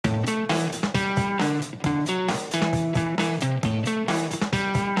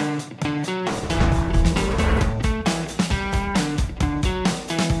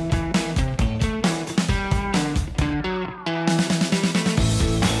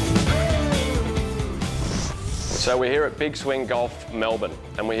So we're here at Big Swing Golf, Melbourne,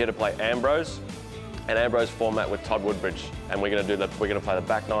 and we're here to play ambrose, an ambrose format with Todd Woodbridge, and we're going to play the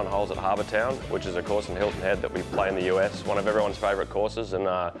back 9 holes at Harbour Town, which is a course in Hilton Head that we play in the US, one of everyone's favourite courses, and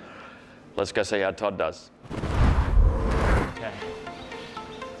let's go see how Todd does. Okay.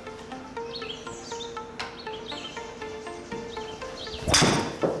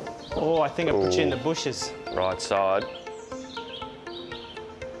 Oh, I think I put you in the bushes. Right side.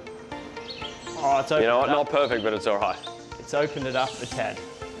 Oh, it's opened. You know what? Not perfect, but it's all right. It's opened it up a tad.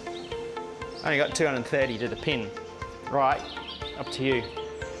 Only got 230 to the pin. Right, up to you.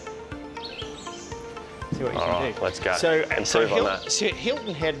 See what you can do. Let's go. So that.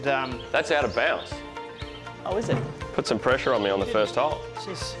 Hilton Head. That's out of bounds. Oh, is it? Put some pressure on me on the first hole.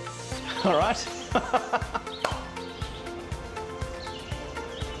 Jeez. All right.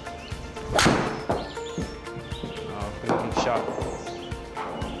 Oh, good looking shot.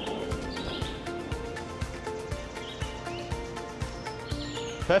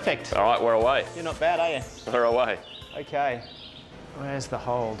 Perfect. All right, we're away. You're not bad, are you? We're away. Okay. Where's the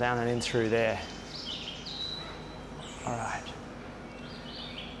hole? Down and in through there. All right.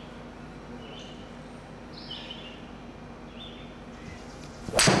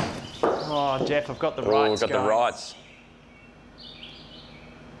 Oh, Geoff, I've got the rights. We've got the rights.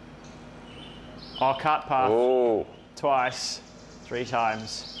 Oh, cart path. Ooh. Twice. 3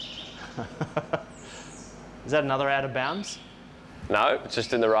 times. Is that another out of bounds? No, it's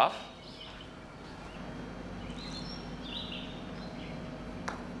just in the rough.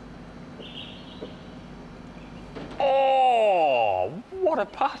 Oh, what a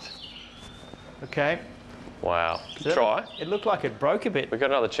putt. Okay. Wow. Good try. It looked like it broke a bit. We've got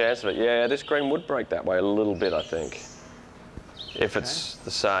another chance of it. Yeah, this green would break that way a little bit, I think. If it's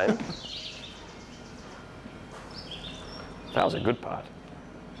the same. That was a good putt.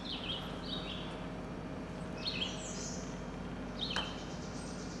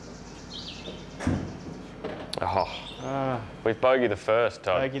 Oh, we've bogeyed the first,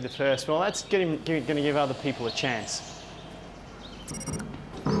 Todd. Bogeyed the first. Well, that's going to give other people a chance.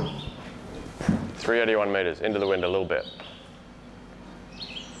 381 metres, into the wind a little bit.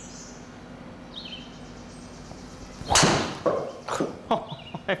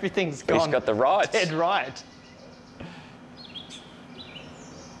 Everything's gone. He's got the rights. Dead right.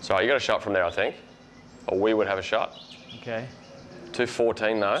 So you got a shot from there, I think. Or we would have a shot. Okay.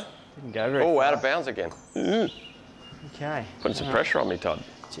 214 though. Didn't go very far. Oh, out of bounds again. Okay. Putting some pressure on me, Todd.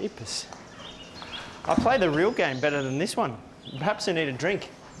 Jeepers. I play the real game better than this one. Perhaps I need a drink.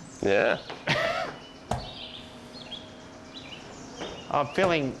 Yeah. I'm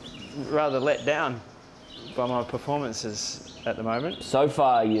feeling rather let down by my performances at the moment. So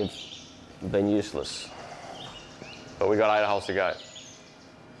far, you've been useless. But we got 8 holes to go.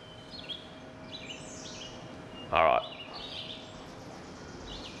 All right.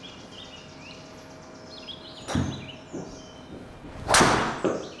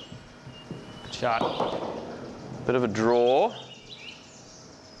 Shot. Bit of a draw.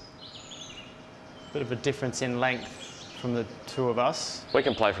 Bit of a difference in length from the two of us. We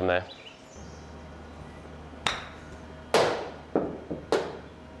can play from there.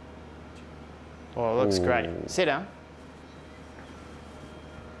 Oh, it looks great. Sit down.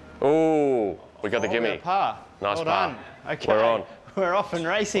 Ooh, we got the gimme. Par. Nice well par. done. Okay. We're on. We're off and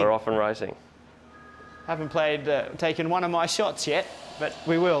racing. We're off and racing. Haven't taken one of my shots yet, but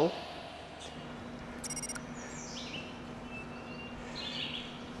we will.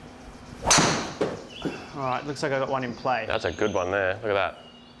 All right, looks like I got one in play. That's a good one there. Look at that.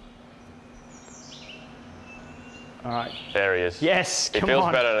 All right. There he is. Yes, come on. He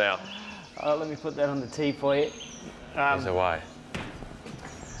feels better now. Let me put that on the tee for you. He's away.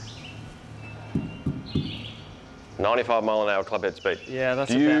 95-mile-an-hour club head speed. Yeah, that's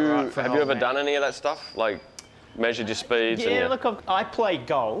about right for Have you ever done any of that stuff? Like measured your speeds? Yeah, look, I play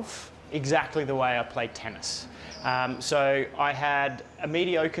golf exactly the way I play tennis. So I had a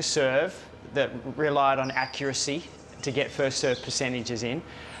mediocre serve that relied on accuracy to get first serve percentages in,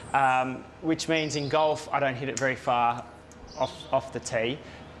 which means in golf I don't hit it very far off the tee.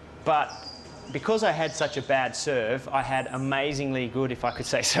 But because I had such a bad serve, I had amazingly good, if I could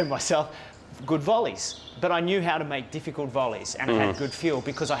say so myself, good volleys. But I knew how to make difficult volleys and I had good feel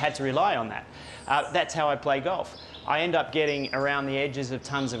because I had to rely on that. That's how I play golf. I end up getting around the edges of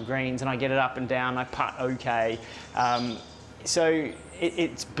tons of greens and I get it up and down, I putt okay. So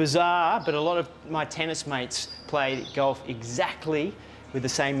it's bizarre, but a lot of my tennis mates play golf exactly with the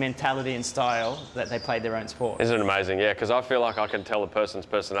same mentality and style that they played their own sport. Isn't it amazing? Yeah, because I feel like I can tell a person's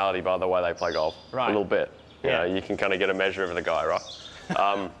personality by the way they play golf. Right. A little bit. Yeah. You know, you can kind of get a measure of the guy,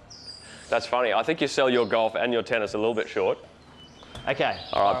 right? That's funny. I think you sell your golf and your tennis a little bit short. Okay.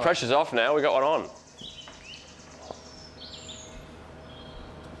 All right, pressure's off now. We got one on.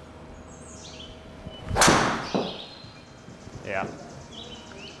 Yeah.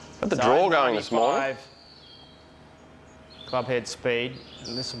 Got the draw going this morning. Club head speed.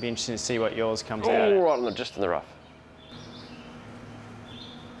 And this will be interesting to see what yours comes out Oh, at. right on the, just in the rough.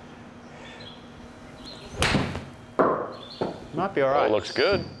 Might be all right. Oh, looks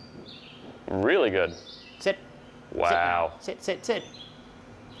good. Really good. Sit. Wow. Sit, sit, sit.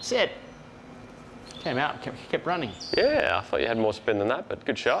 Sit. Came out, kept running. Yeah, I thought you had more spin than that, but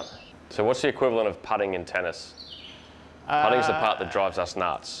good shot. So what's the equivalent of putting in tennis? Putting's the part that drives us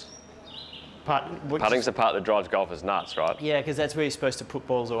nuts. Putting's the part that drives golfers nuts, right? Yeah, because that's where you're supposed to put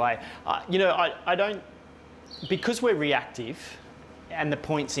balls away. You know, I don't, because we're reactive and the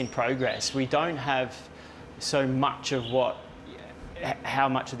points in progress, we don't have so much of how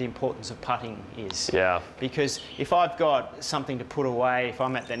much of the importance of putting is. Yeah. Because if I've got something to put away, if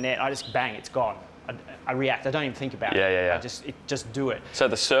I'm at the net, I just bang, it's gone. I react, I don't even think about it. Yeah. I just do it. So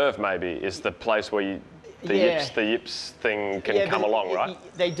the serve maybe is the place where the yips thing can come along, right?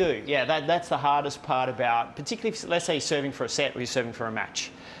 They do, yeah. That's the hardest part about, particularly if, let's say you're serving for a set or you're serving for a match.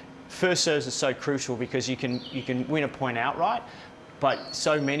 First serves are so crucial because you can win a point outright, but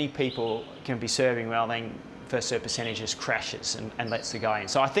so many people can be serving well, then first serve percentage just crashes and lets the guy in.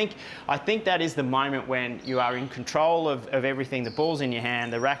 So I think that is the moment when you are in control of everything. The ball's in your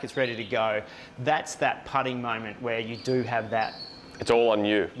hand, the racket's ready to go. That's that putting moment where you do have that. It's all on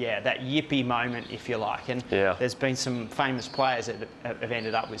you. Yeah, that yippy moment, if you like. And there's been some famous players that have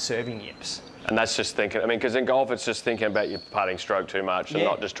ended up with serving yips. And that's just thinking, I mean, because in golf it's just thinking about your putting stroke too much and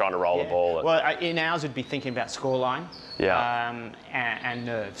not just trying to roll the ball. Well, in ours it'd be thinking about scoreline and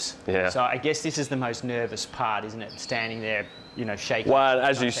nerves. Yeah. So I guess this is the most nervous part, isn't it? Standing there, you know, shaking. Well,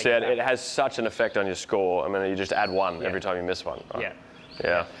 as you said, it has such an effect on your score. I mean, you just add one every time you miss one. Right?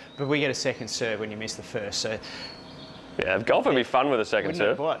 Yeah. But we get a second serve when you miss the first, so... Yeah, golf would be fun with a second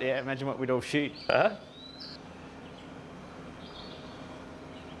serve. What? Yeah, imagine what we'd all shoot.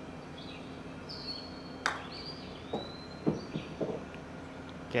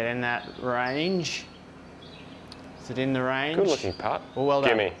 Get in that range. Is it in the range? Good looking putt. Well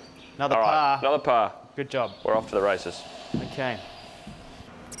done. Gimme. Another par. Another par. Good job. We're off to the races. Okay.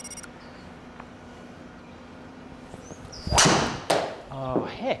 Oh,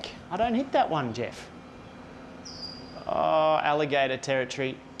 heck. I don't hit that one, Geoff. Oh, alligator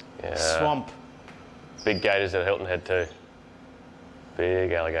territory. Yeah. Swamp. Big gators at Hilton Head too.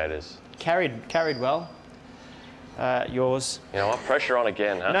 Big alligators. Carried well. Yours. You know what? Pressure on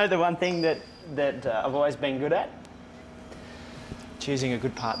again, huh? You know the one thing that I've always been good at? Choosing a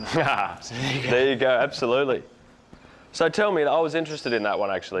good partner. So there you go, absolutely. So tell me, I was interested in that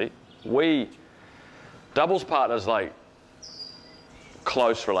one actually. Doubles partners, like,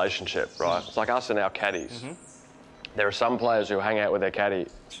 close relationship, right? It's like us and our caddies. There are some players who hang out with their caddy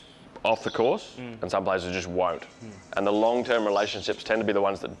off the course, and some players who just won't. And the long-term relationships tend to be the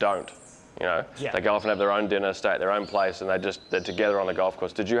ones that don't. You know, they go off and have their own dinner, stay at their own place, and they're together on the golf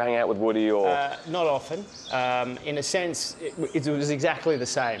course. Did you hang out with Woody or? Not often. In a sense, it was exactly the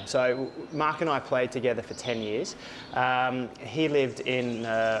same. So Mark and I played together for 10 years. He lived in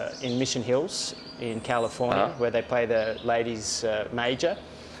Mission Hills in California, where they play the ladies' major.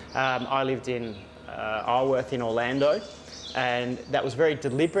 I lived in Isleworth in Orlando, and that was very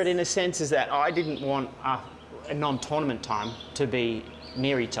deliberate in a sense, is that I didn't want a non-tournament time to be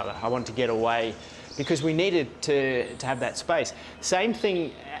near each other. I wanted to get away because we needed to have that space. Same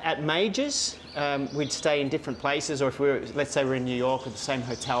thing at majors. We'd stay in different places, or if we were, let's say we're in New York at the same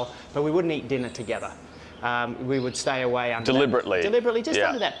hotel, but we wouldn't eat dinner together. We would stay away under deliberately, just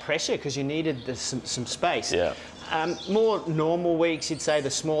under that pressure, because you needed some space. More normal weeks, you'd say the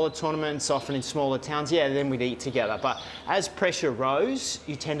smaller tournaments, often in smaller towns, then we'd eat together. But as pressure rose,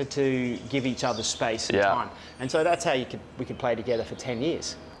 you tended to give each other space and time. And so that's how we could play together for 10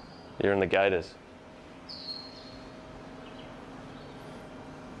 years. You're in the Gators.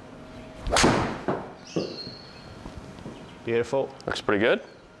 Beautiful. Looks pretty good.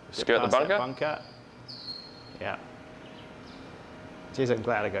 Skirt the bunker. Yeah. Geez, I'm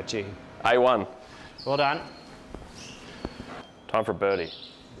glad I got you. A1. Well done. Time for a birdie.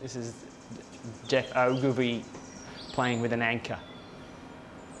 This is Geoff Ogilvy playing with an anchor.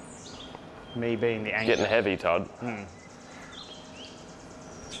 Me being the anchor. Getting heavy, Todd.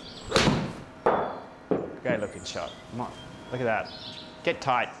 Great looking shot. Look at that. Get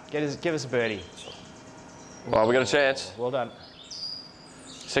tight. Give us a birdie. Well, we got a chance. Well done.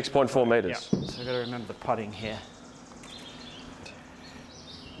 6.4 metres. So I've got to remember the putting here.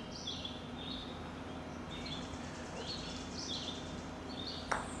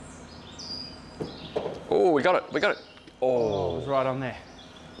 Oh, we got it. We got it. Oh, it was right on there.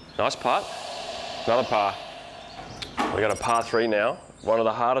 Nice putt. Another par. We got a par 3 now. One of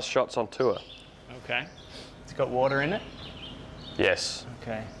the hardest shots on tour. Okay. It's got water in it? Yes.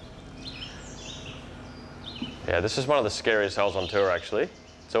 Okay. Yeah, this is one of the scariest holes on tour, actually.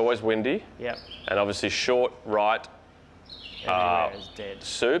 It's always windy. Yep. And obviously short, right, Everywhere is dead.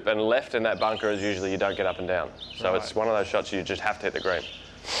 soup, and left in that bunker is usually you don't get up and down. So Right. it's one of those shots you just have to hit the green.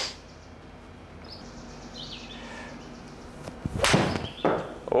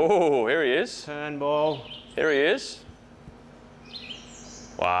 Oh, here he is. Turn ball. Here he is.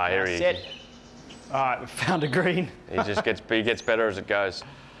 Wow, here he Set. is. All right, we found a green. He gets better as it goes.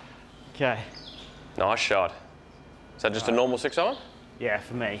 Okay. Nice shot. Is that just a normal 6-iron? Yeah,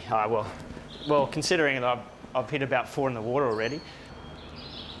 for me. All right, well, considering that I've hit about 4 in the water already.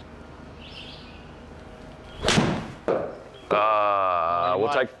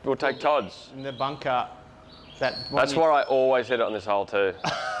 We'll take Todd's. In the bunker. That's where I always hit it on this hole too.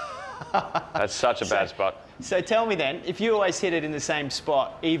 That's such a bad spot. So tell me then, if you always hit it in the same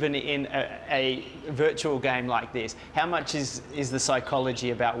spot, even in a virtual game like this, how much is the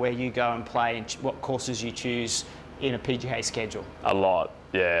psychology about where you go and play and what courses you choose in a PGA schedule? A lot,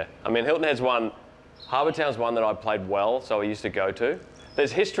 yeah. I mean, Hilton Head's one, Harbour Town's one that I played well, so I used to go to.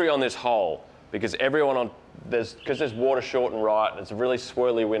 There's history on this hole because because there's water short and right, and it's a really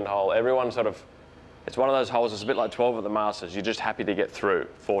swirly wind hole. Everyone sort of, it's one of those holes, it's a bit like 12 at the Masters. You're just happy to get through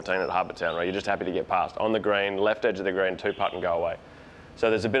 14 at Harbour Town, right? You're just happy to get past. On the green, left edge of the green, 2-putt and go away. So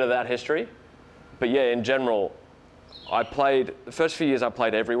there's a bit of that history. But yeah, in general, the first few years I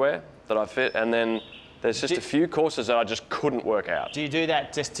played everywhere that I fit, and then there's just a few courses that I just couldn't work out. Do you do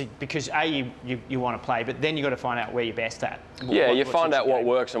that because A, you want to play, but then you've got to find out where you're best at? Yeah, you find out what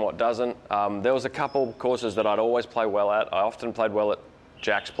works and what doesn't. There was a couple courses that I'd always play well at. I often played well at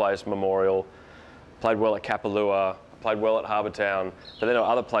Jack's Place, Memorial, played well at Kapalua, played well at Harbour Town. But then there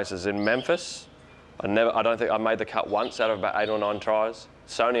are other places in Memphis. I don't think I made the cut once out of about 8 or 9 tries.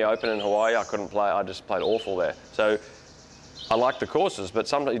 Sony Open in Hawaii, I couldn't play. I just played awful there. So I like the courses, but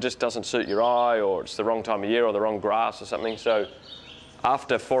sometimes it just doesn't suit your eye, or it's the wrong time of year, or the wrong grass or something. So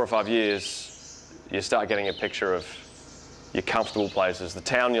after 4 or 5 years, you start getting a picture of your comfortable places, the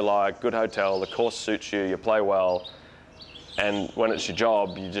town you like, good hotel, the course suits you, you play well. And when it's your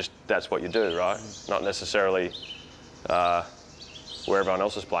job, that's what you do, right? Not necessarily where everyone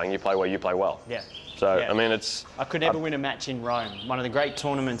else is playing. You play where you play well. Yeah. So, yeah. I mean, it's... I could never win a match in Rome, one of the great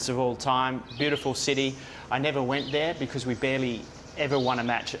tournaments of all time, beautiful city. I never went there because we barely ever won a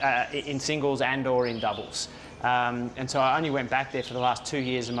match in singles and or in doubles. And so I only went back there for the last 2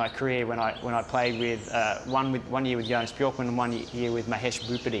 years of my career when I played with, one year with Jonas Bjorkman and 1 year with Mahesh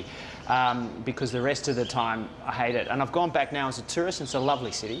Bhupathi. Because the rest of the time I hate it. And I've gone back now as a tourist, and it's a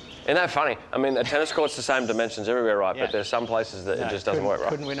lovely city. Isn't that funny? I mean, a tennis court's the same dimensions everywhere, right? Yeah. But there's some places that it just doesn't work right.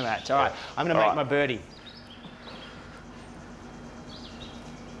 Couldn't win a match. All right, I'm going to make my birdie.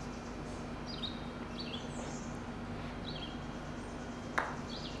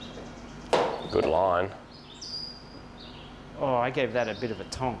 Good line. Oh, I gave that a bit of a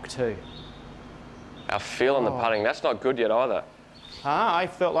tonk too. Our feel on the putting, that's not good yet either. I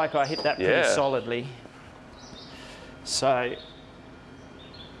felt like I hit that pretty solidly. So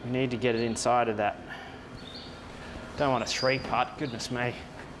we need to get it inside of that. Don't want a 3-putt, goodness me.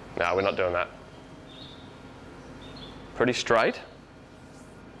 No, we're not doing that. Pretty straight.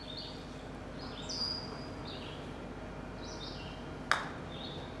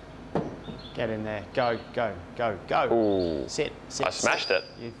 Get in there, go, go, go, go. Ooh. Sit, I smashed it.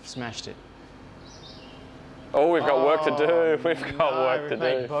 You've smashed it. Oh, we've got work to do. We've got work to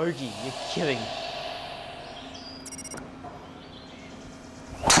made do. bogey, you're kidding.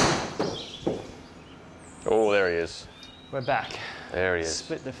 Oh, there he is. We're back. There he is.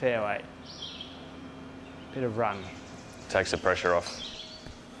 Split the fairway. Bit of run. Takes the pressure off.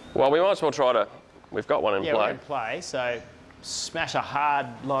 Well, we might as well try to, we've got one in Yeah, play. we're in play, so smash a hard,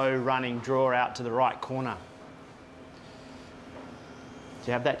 low running draw out to the right corner. Do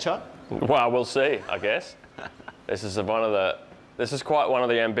you have that shot? Well, we'll see, I guess. This is quite one of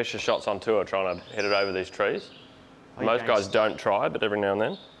the ambitious shots on tour, trying to hit it over these trees. Most guys don't try, but every now and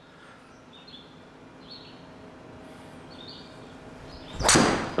then.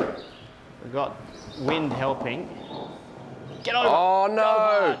 We've got wind helping. Get over. Oh,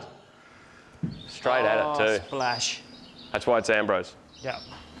 no. Straight at it, too. Splash. That's why it's Ambrose. Yeah.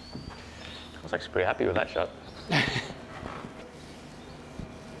 I was actually pretty happy with that shot.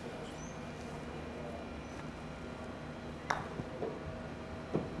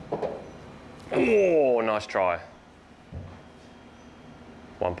 Oh, nice try.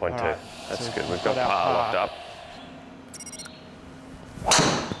 1.2. Right. That's So good. We've got par locked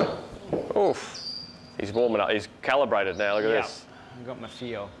up. Oof. He's warming up. He's calibrated now. Look at this. I've got my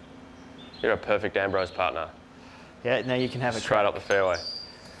feel. You're a perfect ambrose partner. Yeah, now you can have a Straight up the fairway.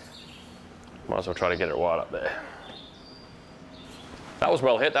 Might as well try to get it right up there. That was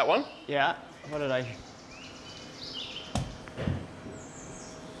well hit, that one. Yeah. What did I...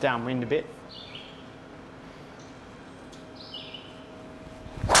 Downwind a bit.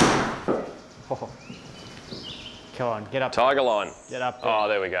 Oh. Come on, get up. Tiger line. Get up there. Oh,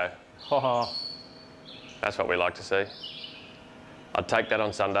 there we go. Oh. That's what we like to see. I'd take that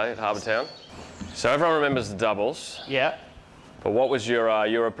on Sunday at Harbour Town. So everyone remembers the doubles. Yeah. But what was your,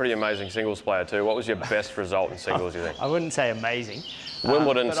 you're a pretty amazing singles player too. What was your best result in singles, you think? I wouldn't say amazing.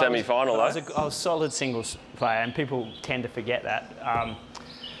 Wimbledon semi-final though. I was a solid singles player, and people tend to forget that.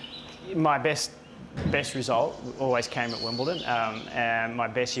 My best result always came at Wimbledon, and my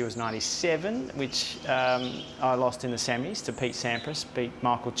best year was 97, which I lost in the semis to Pete Sampras, beat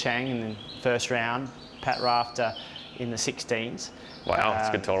Michael Chang in the first round, Pat Rafter in the 16s. Wow, that's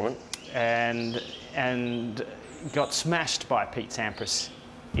a good tournament. And got smashed by Pete Sampras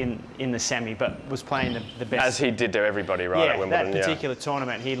in the semi, but was playing the best. As he did to everybody, right, at Wimbledon. That particular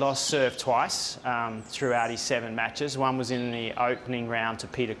tournament, he lost serve twice throughout his 7 matches. One was in the opening round to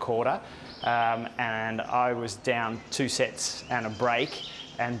Peter Corder, and I was down 2 sets and a break,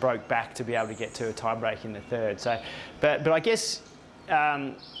 and broke back to be able to get to a tie break in the third. So, but I guess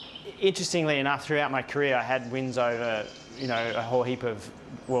interestingly enough, throughout my career, I had wins over a whole heap of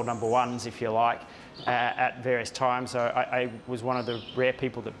world #1s, if you like. At various times. So I was one of the rare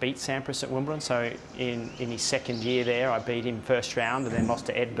people that beat Sampras at Wimbledon. So in his second year there, I beat him first round and then lost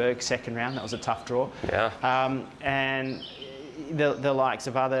to Edberg second round. That was a tough draw. Yeah. And the likes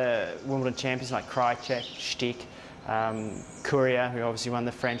of other Wimbledon champions like Krajicek, Stick, Courier, who obviously won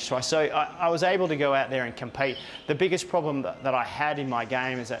the French twice. So I was able to go out there and compete. The biggest problem that I had in my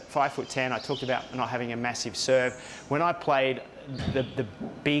game is at 5'10", I talked about not having a massive serve. When I played the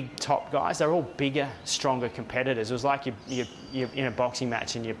big top guys, they're all bigger, stronger competitors. It was like you're in a boxing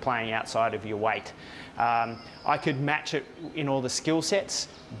match and you're playing outside of your weight. I could match it in all the skill sets,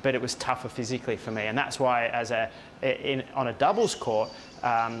 but it was tougher physically for me. And that's why on a doubles court,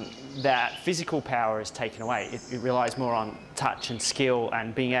 that physical power is taken away. It relies more on touch and skill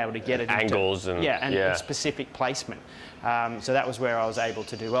and being able to get it angles and specific placement. So that was where I was able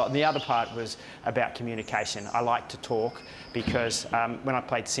to do well. And the other part was about communication. I like to talk because when I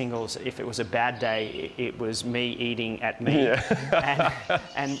played singles, if it was a bad day, it was me eating at me. Yeah.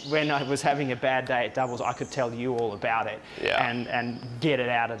 and when I was having a bad day at doubles, I could tell you all about it and get it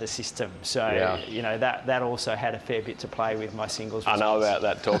out of the system. So that also had a fair bit to play with my singles results. I know about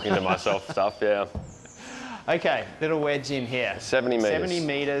that talking to myself stuff, yeah. Okay, little wedge in here. 70 metres. 70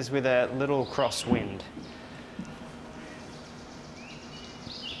 metres with a little crosswind.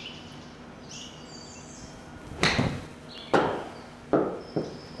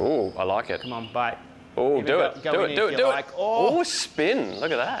 Ooh, I like it. Come on, bite. Oh, do it. Do it. Like. Oh, spin.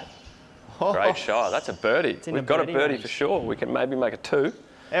 Look at that. Oh. Great shot. That's a birdie. We've got a birdie for sure. We can maybe make a 2.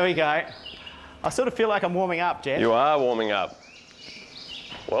 There we go. I sort of feel like I'm warming up, Geoff. You are warming up.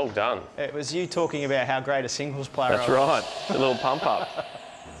 Well done. It was you talking about how great a singles player I was. That's right. A little pump up.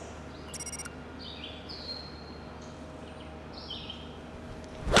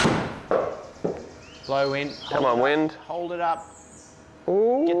 Low wind. Come on, wind. Hold it up.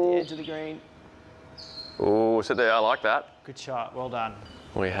 Ooh. Get the edge of the green. Ooh, sit there. I like that. Good shot. Well done.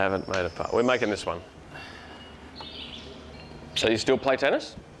 We haven't made a putt. We're making this one. So you still play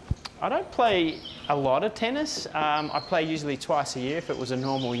tennis? I don't play a lot of tennis. I play usually twice a year if it was a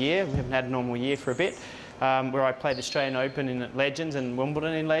normal year. We haven't had a normal year for a bit. Where I played Australian Open in Legends and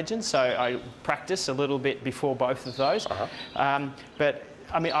Wimbledon in Legends. So I practice a little bit before both of those. But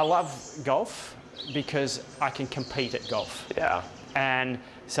I mean, I love golf because I can compete at golf. Yeah. And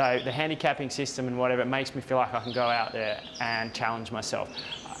so the handicapping system and whatever, it makes me feel like I can go out there and challenge myself.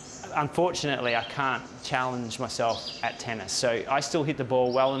 Unfortunately, I can't challenge myself at tennis. So I still hit the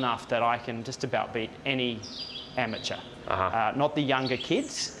ball well enough that I can just about beat any amateur. Not the younger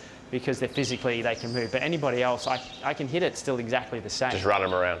kids, because they can move, but anybody else, I can hit it still exactly the same. Just run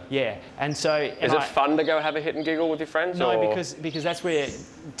them around. Yeah, and so... Is it fun to go have a hit and giggle with your friends? No, or? because that's where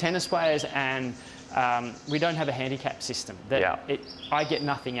tennis players and we don't have a handicap system. I get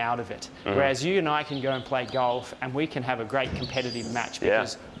nothing out of it. Whereas you and I can go and play golf and we can have a great competitive match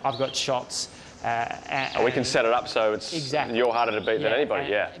because I've got shots we can set it up so it's exactly. You're harder to beat than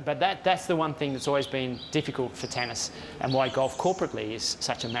anybody, But that's the one thing that's always been difficult for tennis and why golf corporately is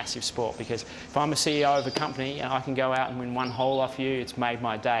such a massive sport, because if I'm a CEO of a company and I can go out and win one hole off you, it's made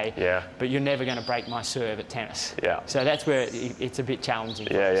my day. Yeah. But you're never going to break my serve at tennis. Yeah. So that's where it's a bit challenging.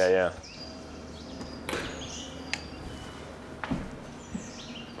 Yeah.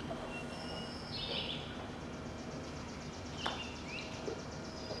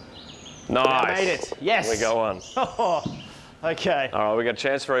 Nice. I made it. Yes. We go on. Okay. All right, we got a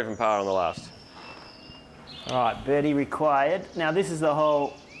chance for even par on the last. All right, birdie required. Now this is the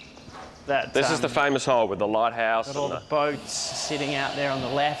hole that... This is the famous hole with the lighthouse. Got all the boats sitting out there on the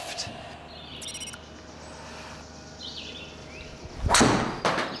left.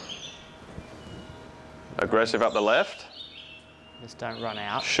 Aggressive up the left. Just don't run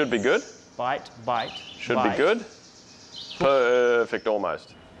out. Should be good. Bite. Should bite. be good. Perfect,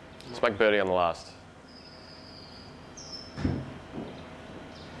 almost. Let's make birdie on the last.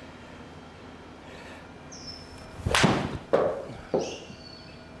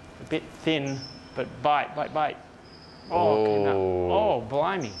 A bit thin, but bite. Oh, came out. Oh,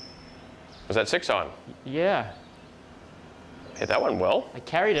 blimey. Was that 6-iron? Yeah. Hit that one well. I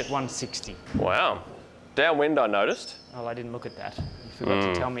carried it 160. Wow. Downwind, I noticed. Oh, I didn't look at that. You forgot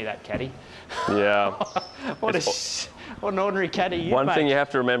to tell me that, caddy. Yeah. What an ordinary caddy you One made. thing you have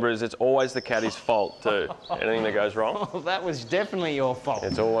to remember is it's always the caddy's fault too. Anything that goes wrong, Oh, that was definitely your fault.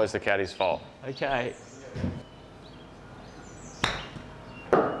 it's always the caddy's fault. Okay.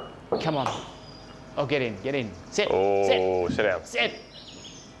 Come on. Oh, get in. Sit. Oh, sit down. Sit.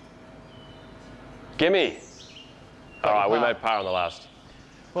 Gimme. All right, we made par on the last.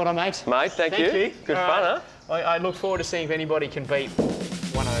 Well done, mate. Mate, thank you. Good fun, huh? I look forward to seeing if anybody can beat